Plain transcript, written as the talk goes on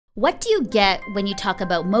What do you get when you talk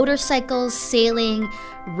about motorcycles, sailing,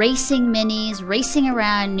 racing minis, racing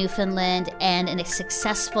around Newfoundland, and in a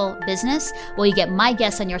successful business? Well, you get my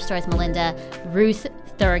guest on Your Story with Melinda, Ruth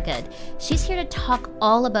Thorogood. She's here to talk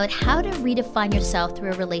all about how to redefine yourself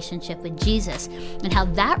through a relationship with Jesus and how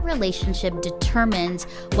that relationship determines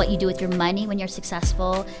what you do with your money when you're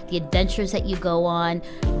successful, the adventures that you go on,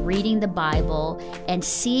 reading the Bible, and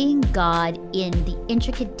seeing God in the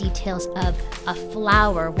intricate details of a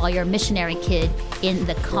flower while you're a missionary kid in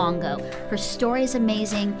the Congo. Her story is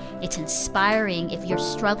amazing. It's inspiring if you're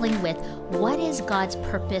struggling with what is God's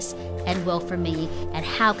purpose and will for me, and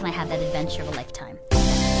how can I have that adventure of a lifetime.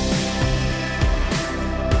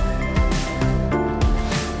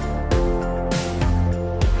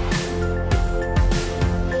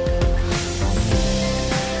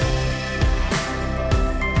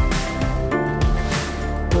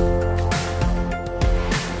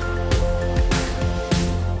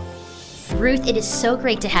 Ruth, it is so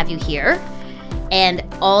great to have you here, and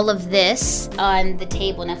all of this on the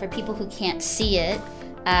table. Now, for people who can't see it,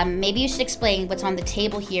 maybe you should explain what's on the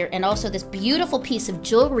table here, and also this beautiful piece of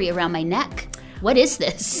jewelry around my neck. What is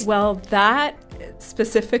this? Well, that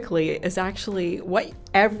specifically is actually what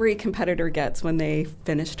every competitor gets when they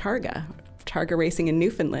finish Targa racing in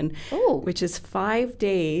Newfoundland, which is 5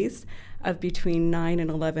 days of between 9 and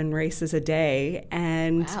 11 races a day,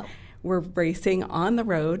 and wow. We're racing on the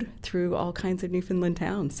road through all kinds of Newfoundland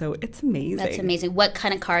towns, so it's amazing. That's amazing. What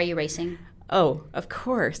kind of car are you racing? Oh, of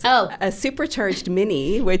course. Oh. A supercharged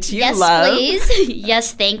Mini, which you yes, love. Yes, please.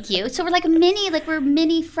 Yes, thank you. So we're like we're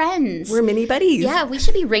mini friends. We're mini buddies. Yeah, we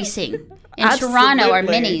should be racing in Toronto, our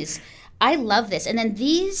minis. I love this. And then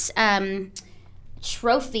these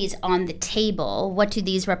trophies on the table, what do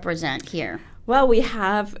these represent here? Well, we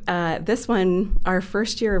have this one, our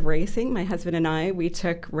first year of racing, my husband and I, we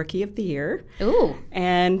took Rookie of the Year. Ooh.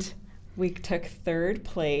 And we took third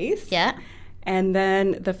place. Yeah. And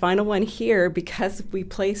then the final one here, because we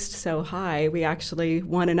placed so high, we actually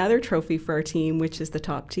won another trophy for our team, which is the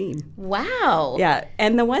top team. Wow. Yeah.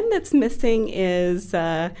 And the one that's missing is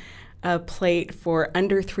a plate for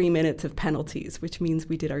under 3 minutes of penalties, which means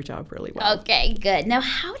we did our job really well. Okay, good. Now,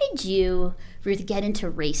 how did you, Ruth, get into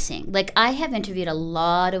racing? Like, I have interviewed a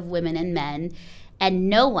lot of women and men, and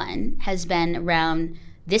no one has been around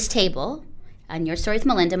this table on Your Story with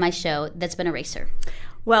Melinda, my show, that's been a racer.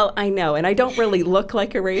 Well, I know, and I don't really look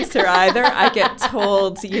like a racer either. I get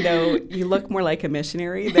told, you look more like a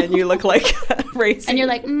missionary than you look like a racer. And you're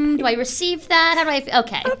like, do I receive that? How do I feel?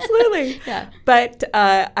 Okay. Absolutely. Yeah. But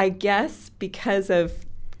I guess because of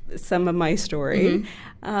some of my story,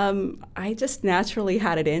 I just naturally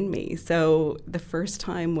had it in me. So the first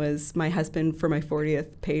time was my husband, for my 40th,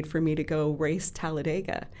 paid for me to go race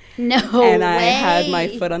Talladega. No And way. I had my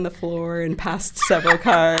foot on the floor and passed several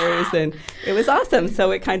cars, and it was awesome.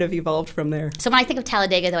 So it kind of evolved from there. So when I think of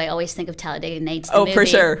Talladega, though, I always think of Talladega Nights, the Oh, movie. for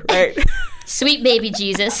sure, right. Sweet baby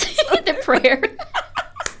Jesus, the prayer.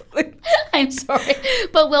 I'm sorry.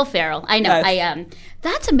 But Will Ferrell, I know. Yes.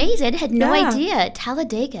 That's amazing. I had no Yeah. idea.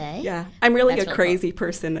 Talladega, eh? Yeah, I'm really That's a really crazy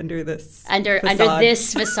person under this Under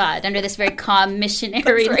this facade, under this very calm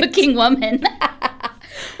missionary-looking woman.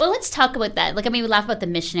 Well, let's talk about that. We laugh about the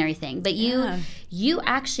missionary thing, but you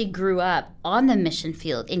actually grew up on the mission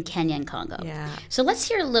field in Kenya and Congo. Yeah. So let's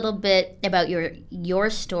hear a little bit about your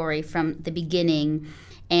story from the beginning,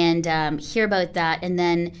 and hear about that, and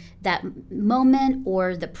then that moment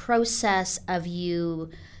or the process of you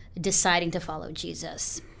deciding to follow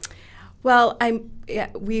Jesus. Well,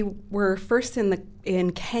 we were first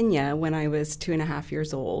in Kenya when I was 2.5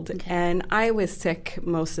 years old, and I was sick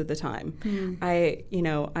most of the time.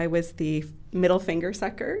 I was the middle finger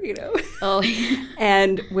sucker, Oh,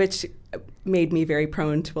 and which made me very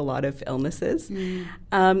prone to a lot of illnesses.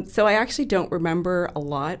 So I actually don't remember a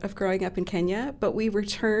lot of growing up in Kenya, but we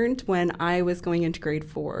returned when I was going into grade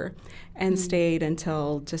 4 and stayed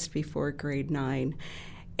until just before grade 9.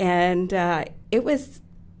 And it was,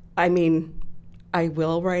 I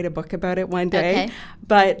will write a book about it one day,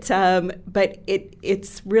 but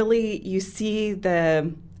it's really, you see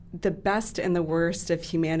the best and the worst of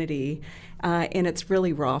humanity in its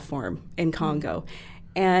really raw form in Congo.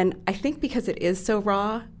 And I think because it is so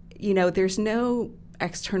raw, there's no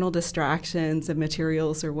external distractions of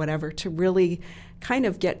materials or whatever to really kind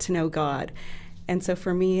of get to know God. And so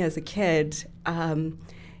for me as a kid,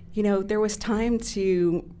 there was time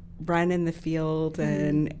to run in the field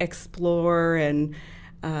and explore and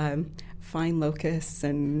find locusts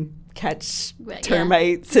and catch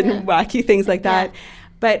termites and wacky things like that.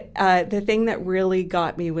 But the thing that really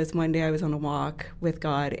got me was one day I was on a walk with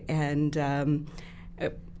God, and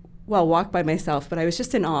walk by myself, but I was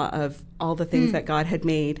just in awe of all the things that God had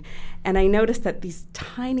made. And I noticed that these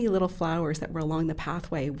tiny little flowers that were along the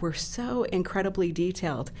pathway were so incredibly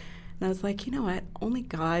detailed. And I was like, you know what? Only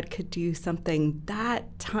God could do something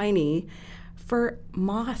that tiny for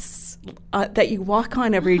moss that you walk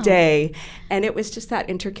on every day. And it was just that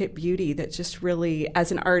intricate beauty that just really,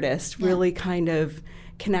 as an artist, really kind of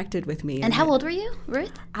connected with me. And how old were you,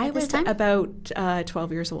 Ruth? I was about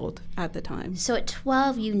 12 years old at the time. So at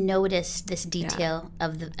 12, you noticed this detail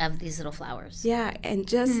of these little flowers. Yeah, and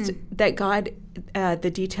just that God,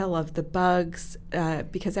 the detail of the bugs,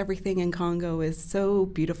 because everything in Congo is so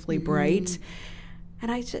beautifully bright.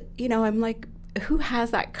 And I just, I'm like, who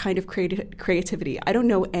has that kind of creativity? I don't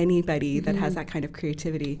know anybody that has that kind of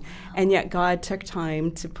creativity. And yet God took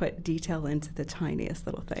time to put detail into the tiniest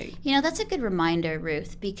little thing. That's a good reminder,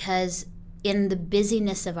 Ruth, because in the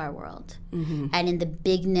busyness of our world and in the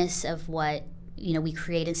bigness of what, we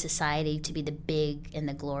create in society to be the big and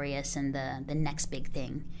the glorious and the next big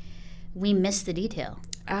thing, we miss the detail.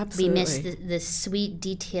 Absolutely. We miss the sweet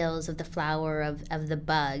details of the flower, of the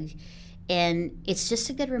bug. And it's just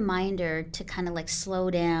a good reminder to kind of like slow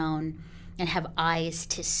down and have eyes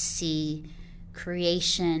to see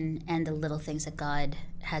creation and the little things that God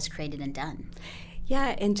has created and done.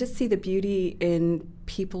 Yeah, and just see the beauty in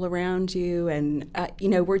people around you. And,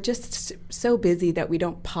 we're just so busy that we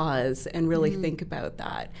don't pause and really think about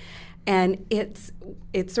that. And it's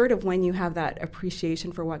sort of when you have that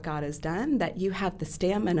appreciation for what God has done that you have the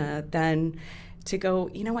stamina then to go,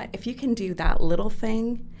 you know what, if you can do that little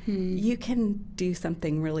thing, you can do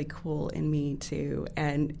something really cool in me too.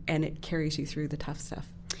 And it carries you through the tough stuff.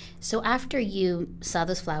 So after you saw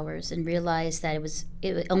those flowers and realized that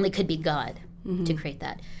it only could be God to create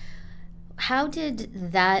that, how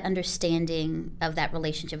did that understanding of that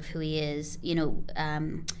relationship of who he is,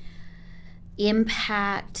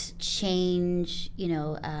 impact, change,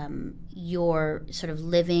 your sort of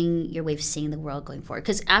living, your way of seeing the world going forward?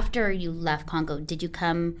 Because after you left Congo, did you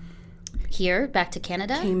come here, back to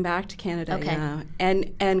Canada? Came back to Canada, yeah.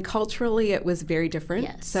 And culturally, it was very different.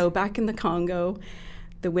 Yes. So back in the Congo,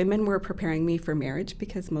 the women were preparing me for marriage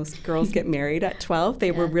because most girls get married at 12.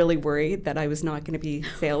 They were really worried that I was not going to be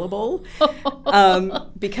saleable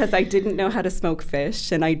because I didn't know how to smoke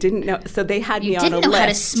fish, and I didn't know. So they had me on a list. You didn't know how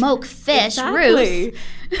to smoke fish, exactly.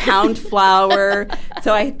 Ruth. Pound flour.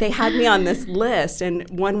 So they had me on this list, and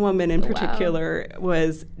one woman in particular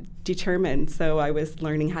was determined. So I was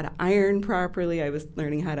learning how to iron properly. I was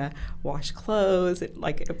learning how to wash clothes,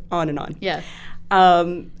 like on and on. Yeah.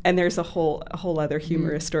 And there's a whole other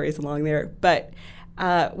humorous stories along there. But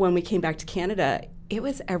when we came back to Canada, it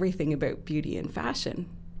was everything about beauty and fashion.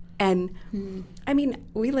 And I mean,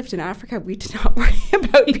 we lived in Africa. We did not worry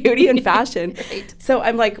about beauty and fashion. Right. So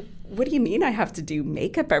I'm like, what do you mean I have to do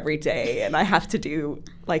makeup every day? And I have to do,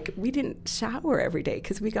 we didn't shower every day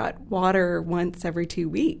because we got water once every 2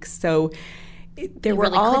 weeks. So there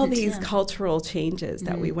were all these cultural changes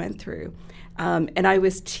that we went through. And I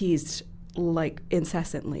was teased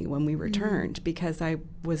incessantly when we returned because I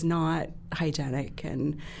was not hygienic.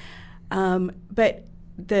 And but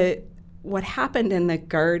what happened in the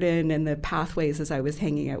garden and the pathways as I was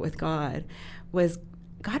hanging out with God was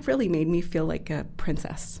God really made me feel like a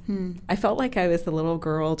princess. I felt like I was the little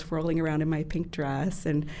girl twirling around in my pink dress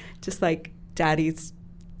and just like daddy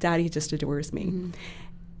just adores me.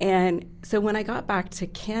 And so when I got back to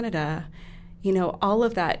Canada, all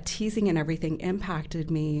of that teasing and everything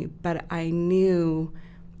impacted me, but I knew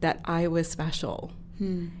that I was special.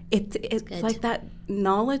 It's like that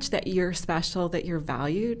knowledge that you're special, that you're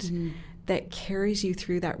valued, that carries you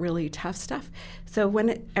through that really tough stuff. So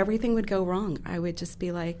when everything would go wrong, I would just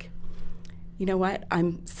be like, you know what?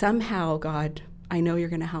 God, I know you're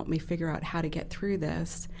going to help me figure out how to get through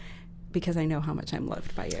this because I know how much I'm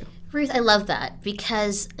loved by you. Ruth, I love that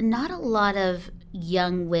because not a lot of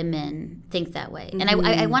young women think that way. And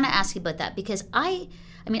I want to ask you about that because I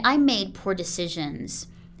made poor decisions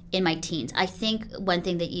in my teens. I think one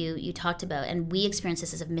thing that you talked about, and we experienced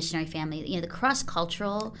this as a missionary family, the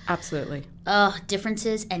cross-cultural absolutely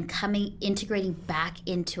differences and integrating back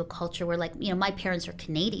into a culture where my parents are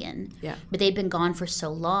Canadian, but they'd been gone for so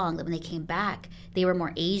long that when they came back, they were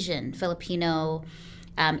more Asian, Filipino,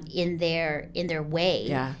 in their way.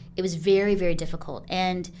 Yeah. It was very, very difficult.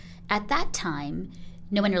 And at that time,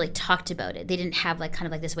 no one really talked about it. They didn't have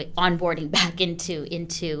this way onboarding back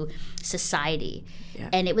into society. Yeah.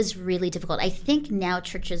 And it was really difficult. I think now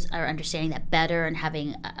churches are understanding that better and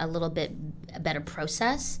having a little bit a better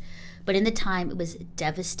process. But in the time, it was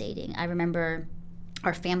devastating. I remember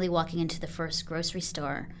our family walking into the first grocery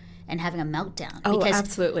store and having a meltdown. Oh, because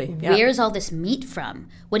absolutely. Yeah. Where's all this meat from?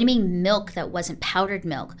 What do you mean milk that wasn't powdered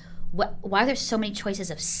milk? Why are there so many choices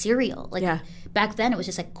of cereal? Like back then it was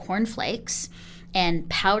just like cornflakes and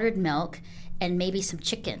powdered milk and maybe some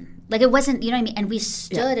chicken. Like it wasn't, you know what I mean? And we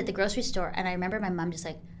stood at the grocery store and I remember my mom just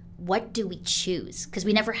like, what do we choose? Because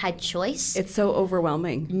we never had choice. It's so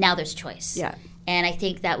overwhelming. Now there's choice. Yeah. And I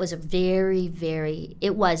think that was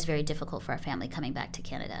it was very difficult for our family coming back to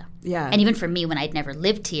Canada. Yeah. And even for me, when I'd never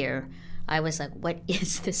lived here, I was like, what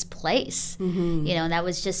is this place? Mm-hmm. You know, and that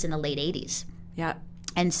was just in the late 80s. Yeah.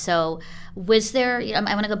 And so was there, you know,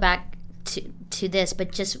 I want to go back to this,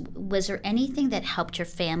 but just was there anything that helped your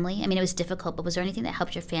family? I mean, it was difficult, but was there anything that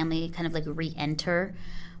helped your family kind of like re-enter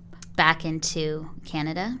back into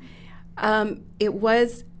Canada? It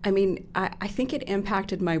was, I mean, I think it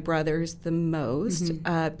impacted my brothers the most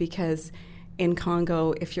because in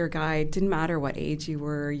Congo, if you're a guy, it didn't matter what age you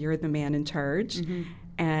were, you're the man in charge. Mm-hmm.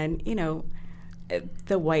 And, you know,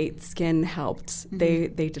 the white skin helped.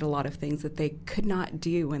 Mm-hmm. They did a lot of things that they could not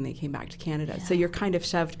do when they came back to Canada. Yeah. So you're kind of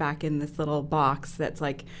shoved back in this little box that's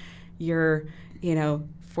like you're, you know,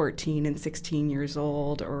 14 and 16 years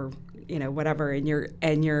old or, you know, whatever, and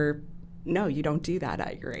you're no, you don't do that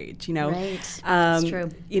at your age, you know. Right. That's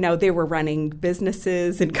true. You know, they were running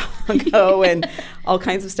businesses in Congo and all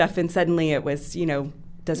kinds of stuff, and suddenly it was, you know,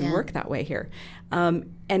 doesn't work that way here.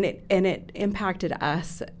 And it impacted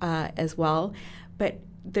us as well. But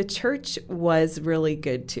the church was really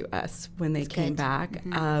good to us when they came back.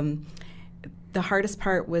 Mm-hmm. The hardest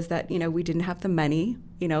part was that, you know, we didn't have the money,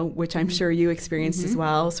 you know, which I'm sure you experienced as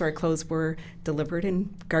well. So our clothes were delivered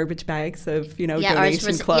in garbage bags of, you know,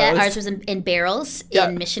 donation clothes. Yeah, ours was in barrels,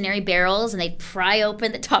 in missionary barrels, and they'd pry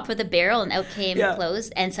open the top of the barrel and out came clothes.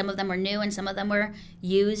 And some of them were new and some of them were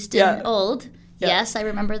used and old. Yeah. Yes, I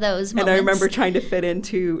remember those moments. And I remember trying to fit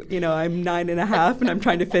into, you know, I'm 9.5 and I'm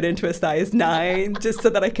trying to fit into a size 9 just so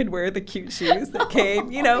that I could wear the cute shoes that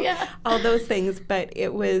came, you know, all those things. But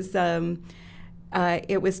it was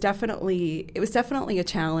definitely a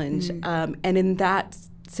challenge. Mm-hmm. And in that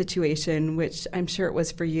situation, which I'm sure it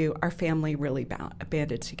was for you, our family really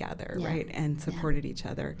banded together, right, and supported each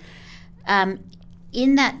other.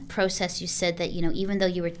 In that process, you said that, you know, even though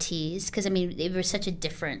you were teased, because, I mean, it was such a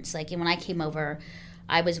difference. Like, when I came over,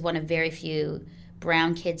 I was one of very few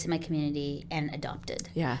brown kids in my community and adopted.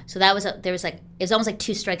 Yeah. So that was, it was almost like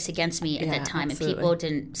 2 strikes against me at that time. Absolutely.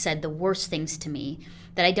 And people said the worst things to me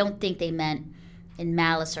that I don't think they meant in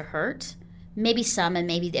malice or hurt. Maybe some, and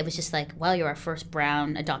maybe it was just like, well, you're our first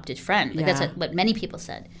brown adopted friend. Like that's what many people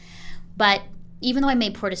said. But even though I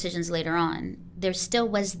made poor decisions later on, there still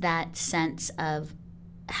was that sense of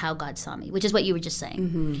how God saw me, which is what you were just saying.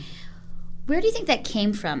 Mm-hmm. Where do you think that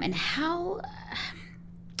came from, and how?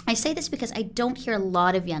 I say this because I don't hear a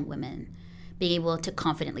lot of young women being able to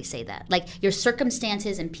confidently say that. Like, your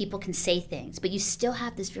circumstances and people can say things, but you still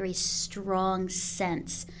have this very strong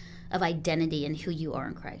sense of identity and who you are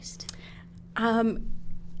in Christ.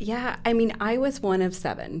 Yeah, I mean, I was one of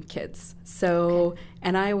 7 kids, so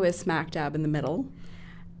and I was smack dab in the middle.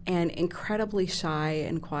 And incredibly shy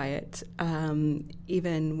and quiet.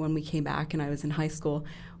 Even when we came back and I was in high school,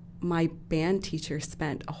 my band teacher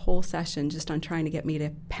spent a whole session just on trying to get me to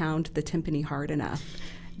pound the timpani hard enough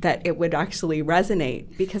that it would actually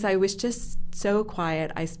resonate, because I was just so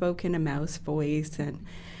quiet. I spoke in a mouse voice, and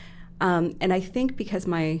I think because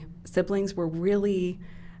my siblings were really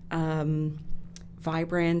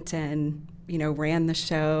vibrant and, you know, ran the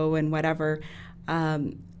show and whatever,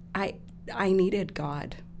 I needed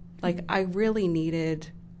God. Like, I really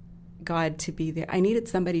needed God to be there. I needed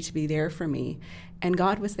somebody to be there for me. And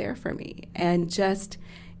God was there for me and just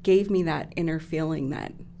gave me that inner feeling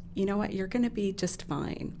that, you know what, you're going to be just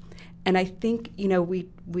fine. And I think, you know,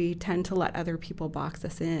 we tend to let other people box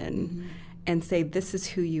us in and say, this is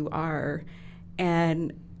who you are.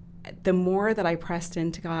 And the more that I pressed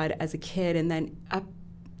into God as a kid and then up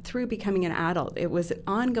through becoming an adult, it was an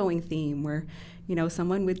ongoing theme where, you know,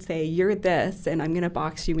 someone would say, you're this, and I'm going to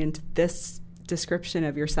box you into this description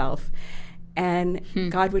of yourself. And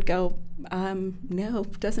God would go, no,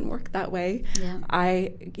 it doesn't work that way. Yeah.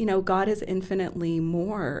 God is infinitely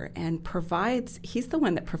more and he's the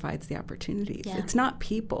one that provides the opportunities. Yeah. It's not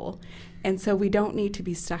people. And so we don't need to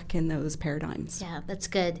be stuck in those paradigms. Yeah, that's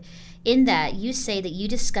good. In that, you say that you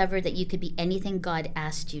discovered that you could be anything God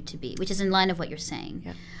asked you to be, which is in line of what you're saying.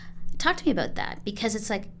 Yeah. Talk to me about that, because it's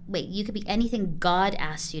like, wait, you could be anything God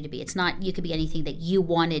asked you to be. It's not you could be anything that you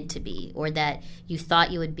wanted to be or that you thought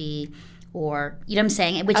you would be, or, you know what I'm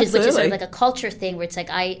saying? Which is sort of like a culture thing where it's like,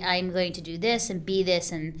 I'm going to do this and be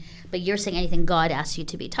this, but you're saying anything God asked you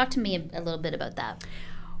to be. Talk to me a little bit about that.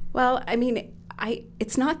 Well, I mean,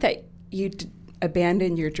 it's not that you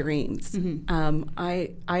abandon your dreams. I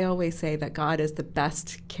always say that God is the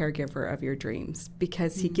best caregiver of your dreams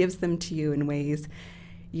because he gives them to you in ways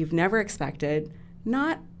you've never expected,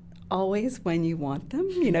 not always when you want them.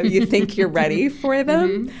 You think you're ready for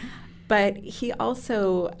them, but he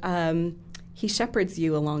also he shepherds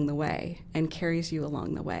you along the way and carries you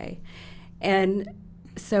along the way. And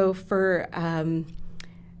so for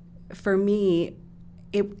me,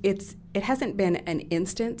 it hasn't been an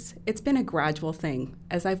instance. It's been a gradual thing.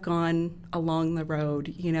 As I've gone along the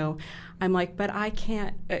road, I'm like, but I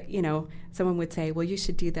can't, someone would say, well, you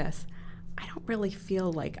should do this. I don't really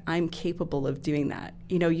feel like I'm capable of doing that.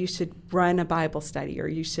 You should run a Bible study, or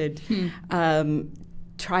you should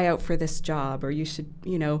try out for this job, or you should,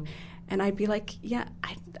 and I'd be like, yeah,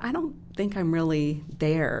 I don't think I'm really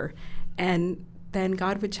there. And then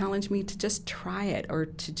God would challenge me to just try it or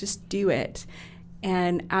to just do it.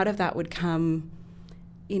 And out of that would come,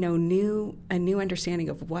 a new understanding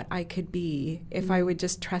of what I could be if I would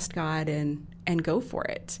just trust God and go for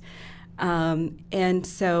it. And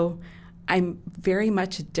so I'm very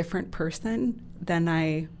much a different person than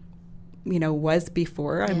I, was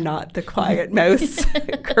before. Yeah. I'm not the quiet mouse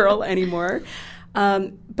girl anymore.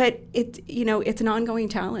 But it's an ongoing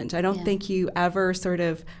challenge. I don't think you ever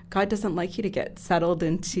God doesn't like you to get settled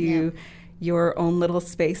into your own little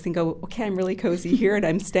space and go, okay, I'm really cozy here and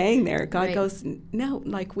I'm staying there. God goes, no,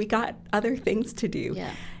 we got other things to do.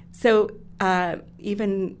 Yeah. So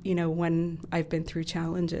even, when I've been through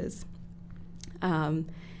challenges, and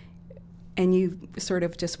you sort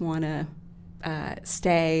of just want to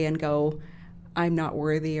stay and go, I'm not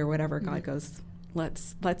worthy or whatever, God goes,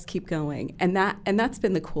 let's keep going. And that's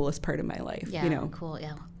been the coolest part of my life. Yeah, cool,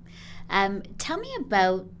 yeah. Tell me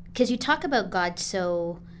about, because you talk about God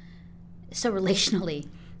so relationally.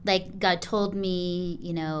 Like, God told me,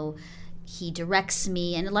 he directs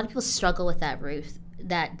me, and a lot of people struggle with that, Ruth,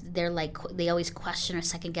 that they always question or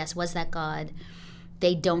second guess, was that God?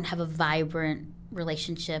 They don't have a vibrant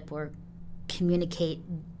relationship or communicate,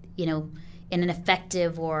 in an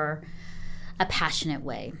effective or a passionate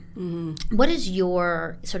way. Mm-hmm. What does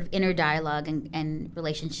your sort of inner dialogue and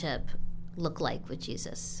relationship look like with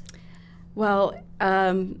Jesus? Well,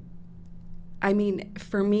 for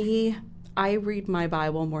me, I read my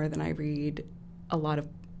Bible more than I read a lot of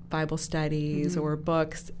Bible studies or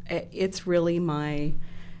books. It's really my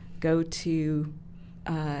go-to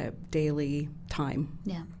daily time.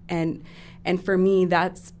 Yeah. And for me,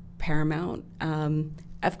 that's paramount.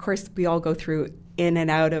 Of course, we all go through in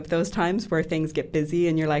and out of those times where things get busy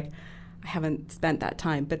and you're like, I haven't spent that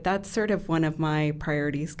time. But that's sort of one of my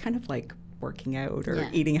priorities, kind of like working out or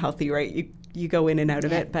eating healthy, right? You go in and out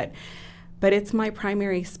of it, but it's my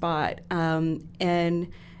primary spot. And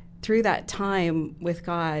through that time with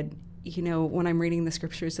God, when I'm reading the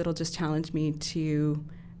scriptures, it'll just challenge me to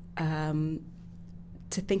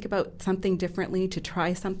think about something differently, to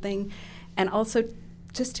try something, and also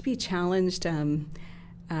just to be challenged in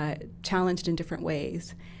different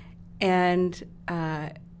ways. And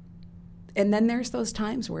then there's those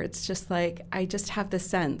times where it's just like, I just have the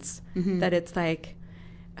sense that it's like,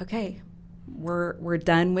 okay, we're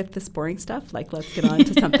done with this boring stuff. Like, let's get on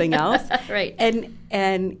to something else. Right.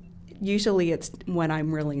 And usually it's when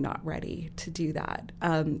I'm really not ready to do that,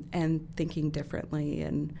 and thinking differently.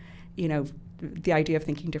 And, the idea of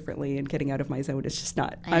thinking differently and getting out of my zone is just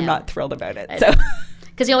not, I'm not thrilled about it. So,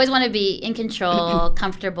 because you always want to be in control,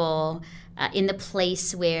 comfortable, in the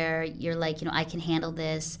place where you're like, I can handle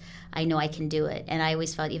this. I know I can do it. And I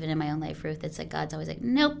always felt, even in my own life, Ruth, it's like God's always like,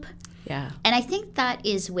 nope. Yeah. And I think that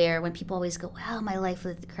is where, when people always go, well, my life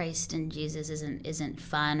with Christ and Jesus isn't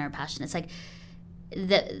fun or passionate. It's like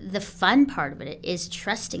the fun part of it is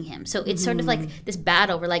trusting him. So it's sort of like this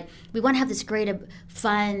battle where we want to have this great,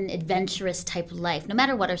 fun, adventurous type of life, no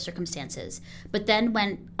matter what our circumstances. But then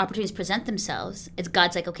when opportunities present themselves, it's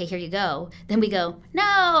God's like, okay, here you go. Then we go,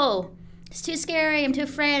 no, it's too scary. I'm too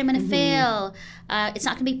afraid. I'm going to fail. It's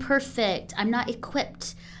not going to be perfect. I'm not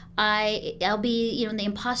equipped. I'll be, the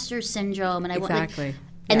imposter syndrome, and exactly.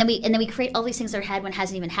 And then we create all these things in our head when it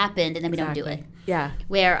hasn't even happened, and then we don't do it. Yeah.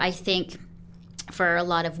 Where I think for a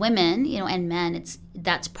lot of women, and men,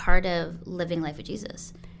 that's part of living life with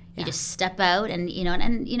Jesus. You just step out, and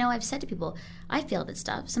I've said to people, I failed at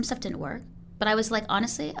stuff. Some stuff didn't work, but I was like,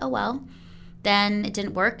 honestly, oh well, then it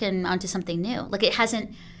didn't work, and onto something new. Like, it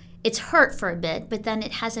hasn't. It's hurt for a bit, but then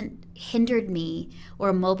it hasn't hindered me or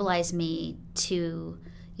immobilized me to,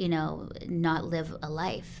 not live a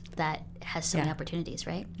life that has so many opportunities,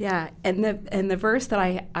 right? Yeah, and the verse that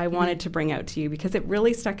I wanted to bring out to you, because it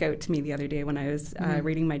really stuck out to me the other day when I was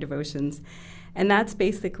reading my devotions, and that's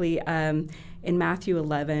basically in Matthew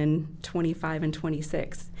 11:25 and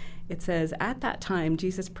 26. It says, "At that time,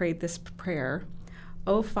 Jesus prayed this prayer,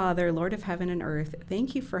 'O Father, Lord of heaven and earth,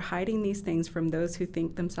 thank you for hiding these things from those who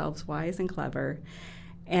think themselves wise and clever,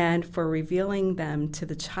 and for revealing them to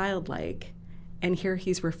the childlike.'" And here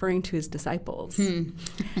he's referring to his disciples.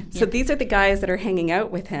 So these are the guys that are hanging out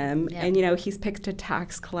with him. Yeah. And, he's picked a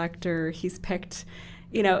tax collector. He's picked,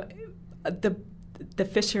 the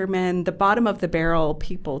fishermen, the bottom of the barrel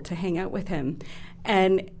people to hang out with him.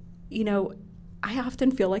 And, I often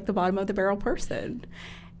feel like the bottom of the barrel person.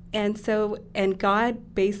 And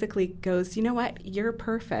God basically goes, you know what? You're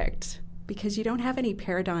perfect, because you don't have any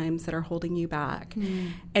paradigms that are holding you back.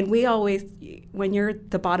 And we always, when you're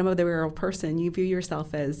the bottom of the barrel person, you view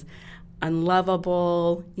yourself as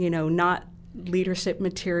unlovable, not leadership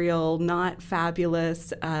material, not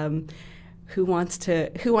fabulous, who wants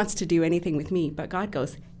to do anything with me. But God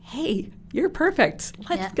goes, hey, you're perfect.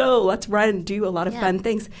 Let's go. Let's run and do a lot of fun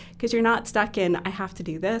things, because you're not stuck in, I have to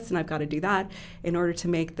do this and I've got to do that in order to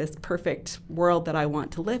make this perfect world that I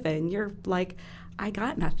want to live in. You're like, I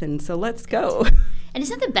got nothing, so let's go. And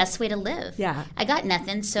isn't that the best way to live? Yeah. I got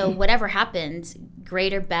nothing, so whatever happens,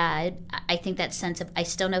 great or bad, I think that sense of I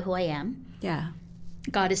still know who I am. Yeah.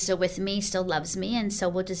 God is still with me, still loves me, and so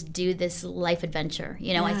we'll just do this life adventure.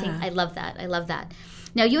 I think I love that. I love that.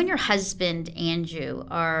 Now, you and your husband, Andrew,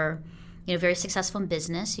 are very successful in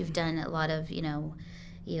business. You've done a lot of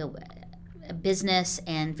business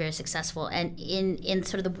and very successful. And in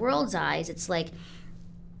sort of the world's eyes, it's like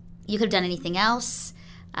you could have done anything else.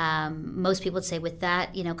 Most people would say with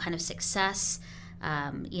that, kind of success,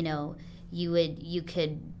 you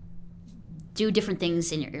could do different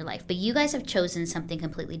things in your life. But you guys have chosen something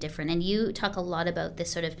completely different. And you talk a lot about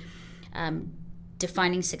this sort of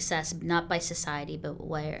defining success, not by society, but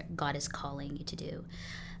where God is calling you to do.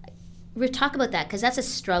 We'll talk about that, because that's a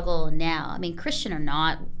struggle now. I mean, Christian or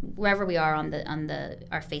not, wherever we are on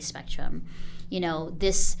our faith spectrum,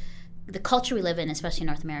 the culture we live in, especially in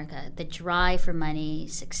North America, the drive for money,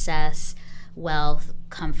 success, wealth,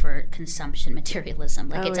 comfort, consumption,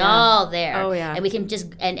 materialism, it's all there. Oh yeah. And we can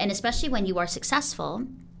just and especially when you are successful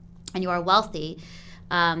and you are wealthy,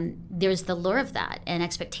 there's the lure of that and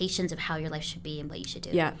expectations of how your life should be and what you should do.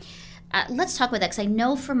 Yeah. Let's talk about that, because I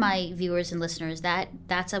know for my viewers and listeners that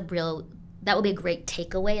will be a great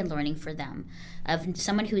takeaway and learning for them, of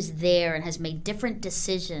someone who's there and has made different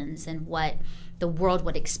decisions than what the world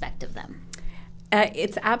would expect of them.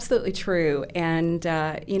 It's absolutely true, and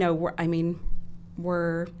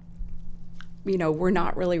we're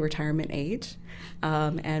not really retirement age,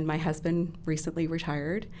 and my husband recently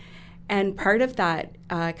retired. And part of that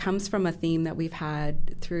comes from a theme that we've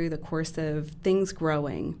had through the course of things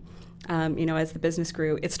growing. As the business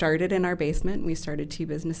grew, it started in our basement. We started 2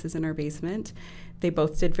 businesses in our basement. They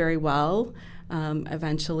both did very well.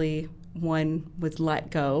 Eventually, one was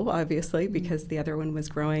let go, obviously, because the other one was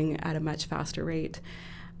growing at a much faster rate.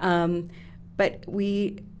 But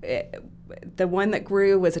the one that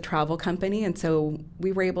grew was a travel company, and so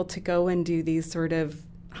we were able to go and do these sort of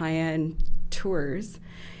high-end tours.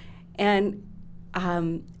 And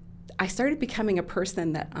I started becoming a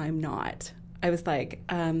person that I'm not. I was like,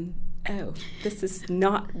 oh, this is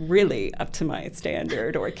not really up to my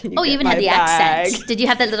standard, or can you get you even my had the bag? accent. Did you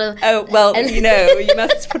have that little... Oh, well, you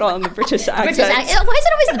must put on the British accent. Why is it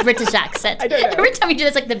always the British accent? I don't know. Every time you do,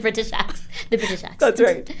 it's like the British accent. That's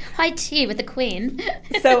right. High tea with the Queen.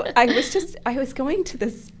 So I was going to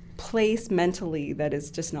this place mentally that is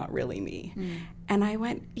just not really me. And I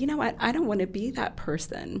went, you know what? I don't want to be that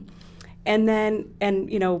person. And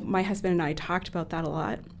my husband and I talked about that a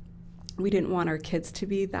lot. We didn't want our kids to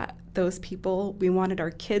be those people. We wanted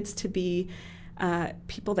our kids to be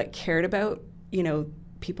people that cared about,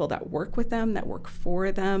 people that work with them, that work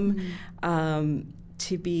for them,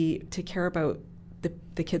 to care about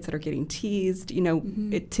the kids that are getting teased,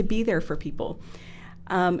 to be there for people.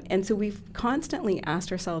 And so we've constantly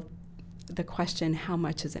asked ourselves the question, how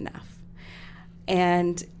much is enough?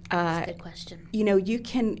 And that's a good question.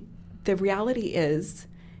 The reality is,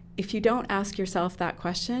 if you don't ask yourself that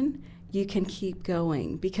question, you can keep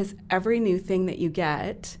going, because every new thing that you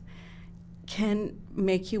get can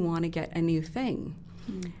make you want to get a new thing.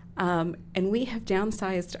 And we have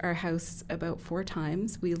downsized our house about 4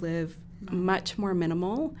 times. We live much more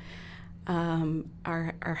minimal.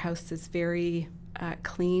 Our house is very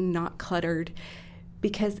clean, not cluttered,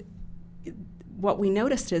 because what we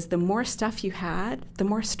noticed is the more stuff you had, the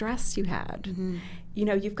more stress you had.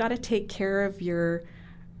 you've got to take care of your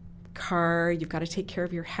car, you've got to take care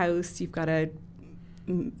of your house, you've got to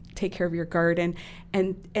take care of your garden,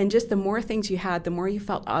 and just the more things you had, the more you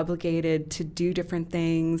felt obligated to do different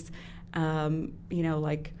things.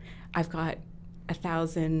 Like I've got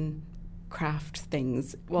 1,000 craft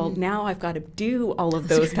things. Well, now I've got to do all of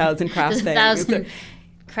those 1,000 craft things. 1,000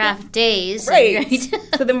 craft days. Right.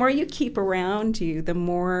 So the more you keep around you, the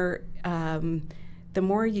more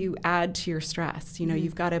you add to your stress.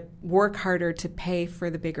 You've got to work harder to pay for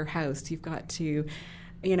the bigger house. You've got to,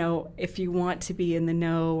 if you want to be in the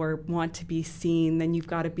know or want to be seen, then you've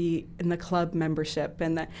got to be in the club membership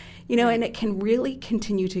and and it can really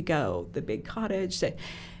continue to go, the big cottage.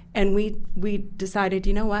 And we decided,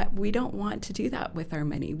 you know what, we don't want to do that with our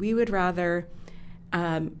money. We would rather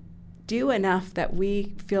do enough that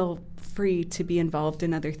we feel free to be involved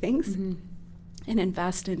in other things and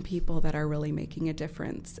invest in people that are really making a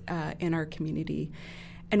difference in our community.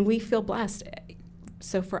 And we feel blessed.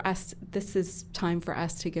 So for us, this is time for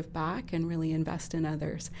us to give back and really invest in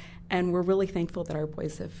others. And we're really thankful that our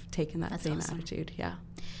boys have taken that same attitude. Yeah.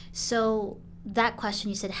 So that question,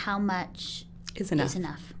 you said, how much is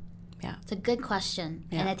enough? Yeah. It's a good question.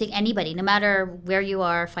 Yeah. And I think anybody, no matter where you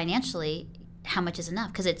are financially, how much is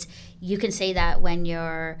enough? Because you can say that when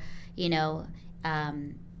you're, in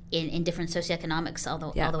different socioeconomics all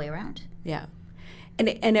the way around. Yeah. And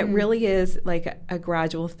it really is like a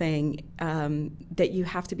gradual thing that you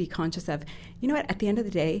have to be conscious of. You know what? At the end of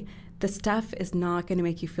the day, the stuff is not going to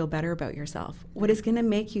make you feel better about yourself. What is going to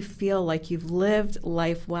make you feel like you've lived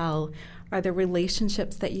life well are the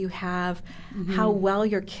relationships that you have, how well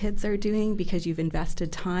your kids are doing because you've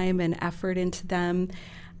invested time and effort into them.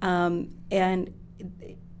 And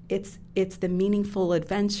it's the meaningful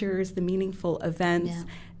adventures, the meaningful events. Yeah.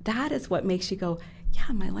 That is what makes you go,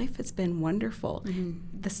 yeah, my life has been wonderful.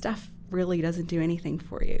 The stuff really doesn't do anything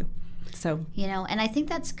for you. So and I think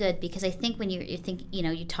that's good because I think when you think,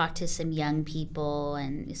 you talk to some young people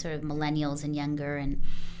and sort of millennials and younger, and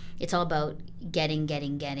it's all about getting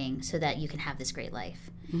so that you can have this great life.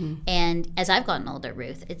 And as I've gotten older,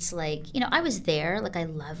 Ruth, it's like, I was there, like I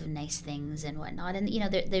love nice things and whatnot. And,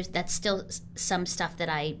 that's still some stuff that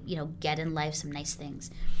I, get in life, some nice things.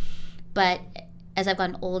 But as I've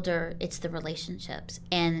gotten older, it's the relationships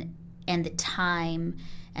and the time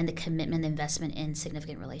and the commitment, the investment in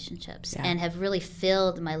significant relationships, and have really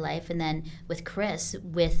filled my life. And then with Chris,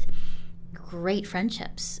 with great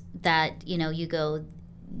friendships that, you go,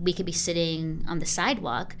 we could be sitting on the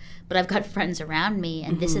sidewalk, but I've got friends around me,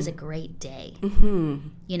 and this is a great day. So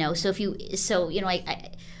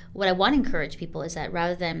what I want to encourage people is that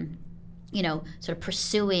rather than, sort of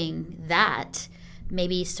pursuing that,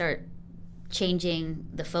 maybe start changing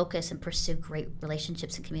the focus and pursue great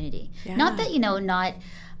relationships and community. Yeah. Not that,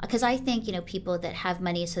 because I think, people that have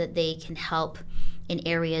money so that they can help in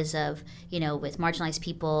areas of, with marginalized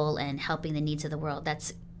people and helping the needs of the world,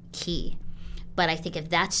 that's key. But I think if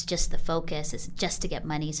that's just the focus, it's just to get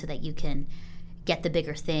money so that you can get the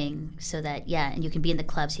bigger thing so that, and you can be in the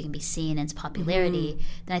club so you can be seen and it's popularity,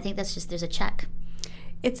 then I think there's a check.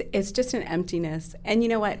 It's just an emptiness. And you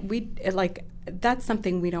know what? That's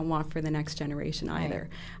something we don't want for the next generation either.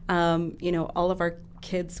 Right. All of our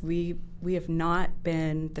kids, we have not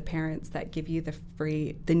been the parents that give you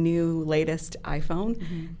the new latest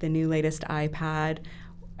iPhone, the new latest iPad.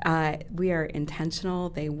 We are intentional.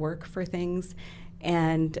 They work for things,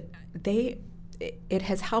 and it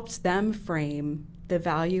has helped them frame the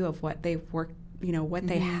value of what they work, what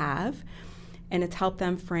they have, and it's helped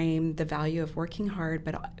them frame the value of working hard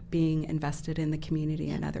but being invested in the community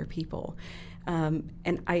and other people.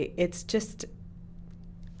 It's just,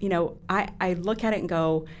 I look at it and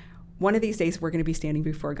go, one of these days we're going to be standing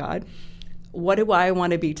before God. What do I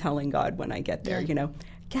want to be telling God when I get there?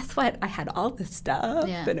 Guess what? I had all this stuff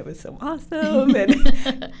and it was so awesome.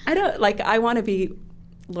 And I want to be,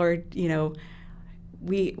 Lord,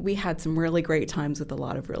 we had some really great times with a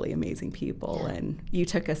lot of really amazing people, and you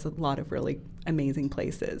took us a lot of really amazing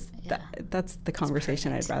places. That's the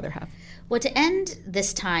conversation I'd rather have. Well, to end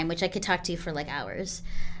this time, which I could talk to you for like hours,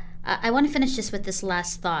 I want to finish just with this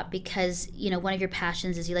last thought because, one of your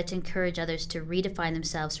passions is you like to encourage others to redefine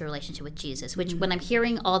themselves through a relationship with Jesus, which when I'm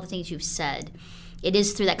hearing all the things you've said, it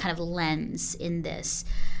is through that kind of lens in this.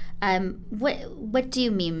 What do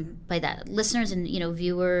you mean by that? Listeners and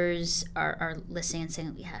viewers are listening and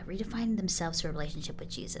saying, redefine themselves through a relationship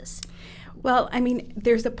with Jesus. Well, I mean,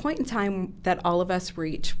 there's a point in time that all of us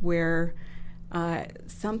reach where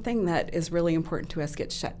something that is really important to us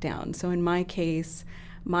gets shut down. So in my case,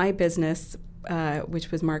 my business,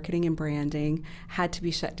 which was marketing and branding, had to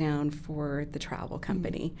be shut down for the travel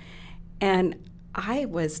company. And I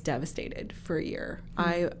was devastated for a year.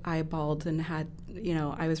 I bawled and had,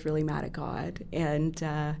 I was really mad at God. And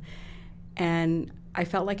I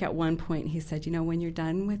felt like at one point he said, when you're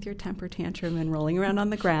done with your temper tantrum and rolling around on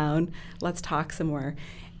the ground, let's talk some more.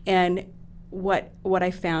 And what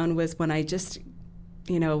I found was when I just,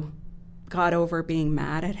 got over being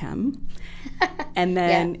mad at him and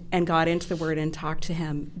then and got into the Word and talked to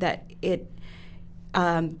him, that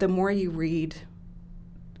the more you read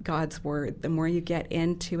God's Word, the more you get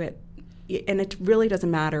into it, and it really doesn't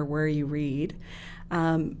matter where you read,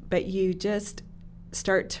 but you just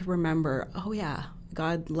start to remember, oh yeah,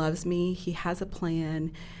 God loves me. He has a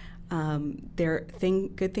plan. Good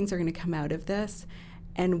things are going to come out of this,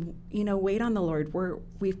 and wait on the Lord.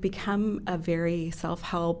 We've become a very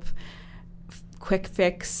self-help, quick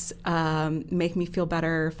fix, make me feel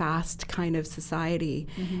better, fast kind of society,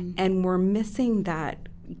 and we're missing that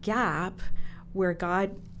gap where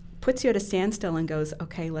God puts you at a standstill and goes,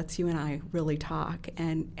 okay, let's you and I really talk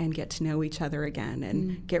and get to know each other again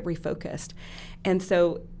and get refocused. And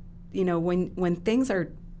so, when things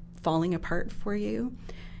are falling apart for you,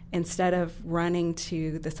 instead of running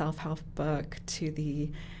to the self-help book, to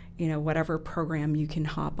the, whatever program you can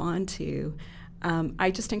hop onto, I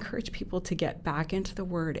just encourage people to get back into the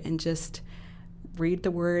Word and just read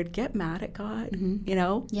the Word, get mad at God,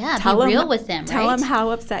 Yeah, be real with him, tell right? him how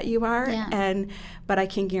upset you are. Yeah. But I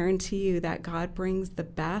can guarantee you that God brings the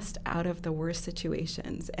best out of the worst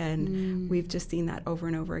situations. And we've just seen that over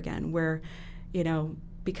and over again where,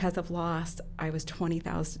 because of loss, I was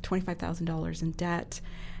 $25,000 in debt.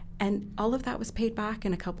 And all of that was paid back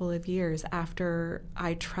in a couple of years after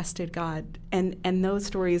I trusted God. And those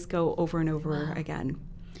stories go over and over again.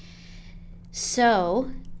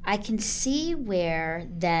 So I can see where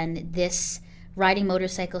then this riding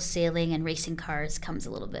motorcycles, sailing, and racing cars comes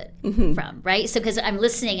a little bit from, right? So because I'm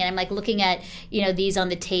listening and I'm like looking at, these on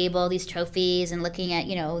the table, these trophies, and looking at,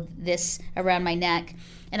 this around my neck.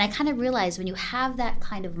 And I kind of realize when you have that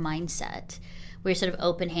kind of mindset where you're sort of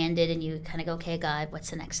open-handed and you kind of go, okay, God, what's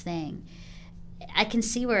the next thing? I can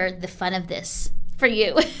see where the fun of this for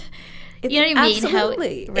you. You know what I mean?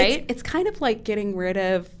 Absolutely. Right? It's kind of like getting rid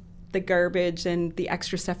of the garbage and the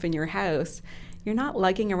extra stuff in your house. You're not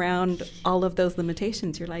lugging around all of those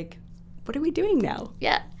limitations. You're like, what are we doing now?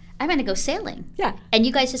 Yeah. I'm going to go sailing. Yeah. And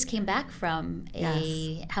you guys just came back from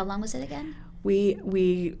Yes. how long was it again?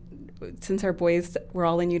 We since our boys were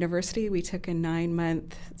all in university, we took a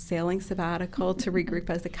 9-month sailing sabbatical to regroup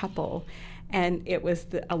as a couple. And it was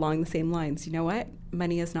along the same lines. You know what?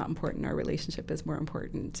 Money is not important. Our relationship is more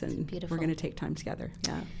important. And Beautiful. We're going to take time together.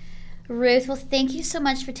 Yeah. Ruth, well, thank you so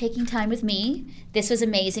much for taking time with me. This was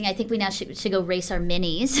amazing. I think we now should go race our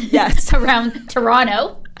minis Yes. around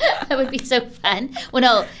Toronto. That would be so fun. Well,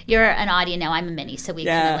 no, you're an Audi now. I'm a mini, so we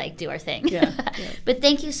kind of do our thing. Yeah. But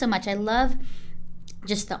thank you so much. I love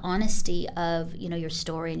just the honesty of, your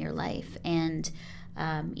story and your life. And,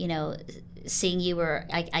 seeing you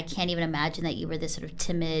I can't even imagine that you were this sort of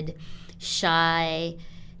timid, shy,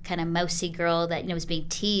 kind of mousy girl that was being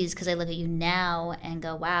teased, because I look at you now and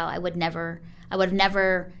go, wow, I would have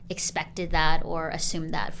never expected that or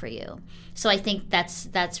assumed that for you. So I think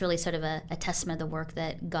that's really sort of a testament of the work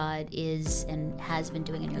that God is and has been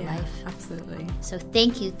doing in your life. Absolutely. So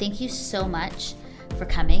thank you so much for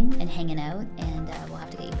coming and hanging out, and we'll have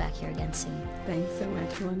to get you back here again soon. Thanks so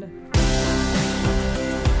much, Melinda.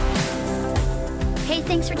 Hey,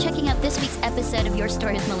 thanks for checking out this week's episode of Your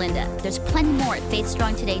Story with Melinda. There's plenty more at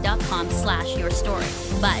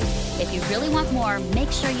faithstrongtoday.com/yourstory. But if you really want more, make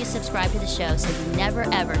sure you subscribe to the show so you never,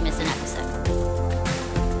 ever miss an episode.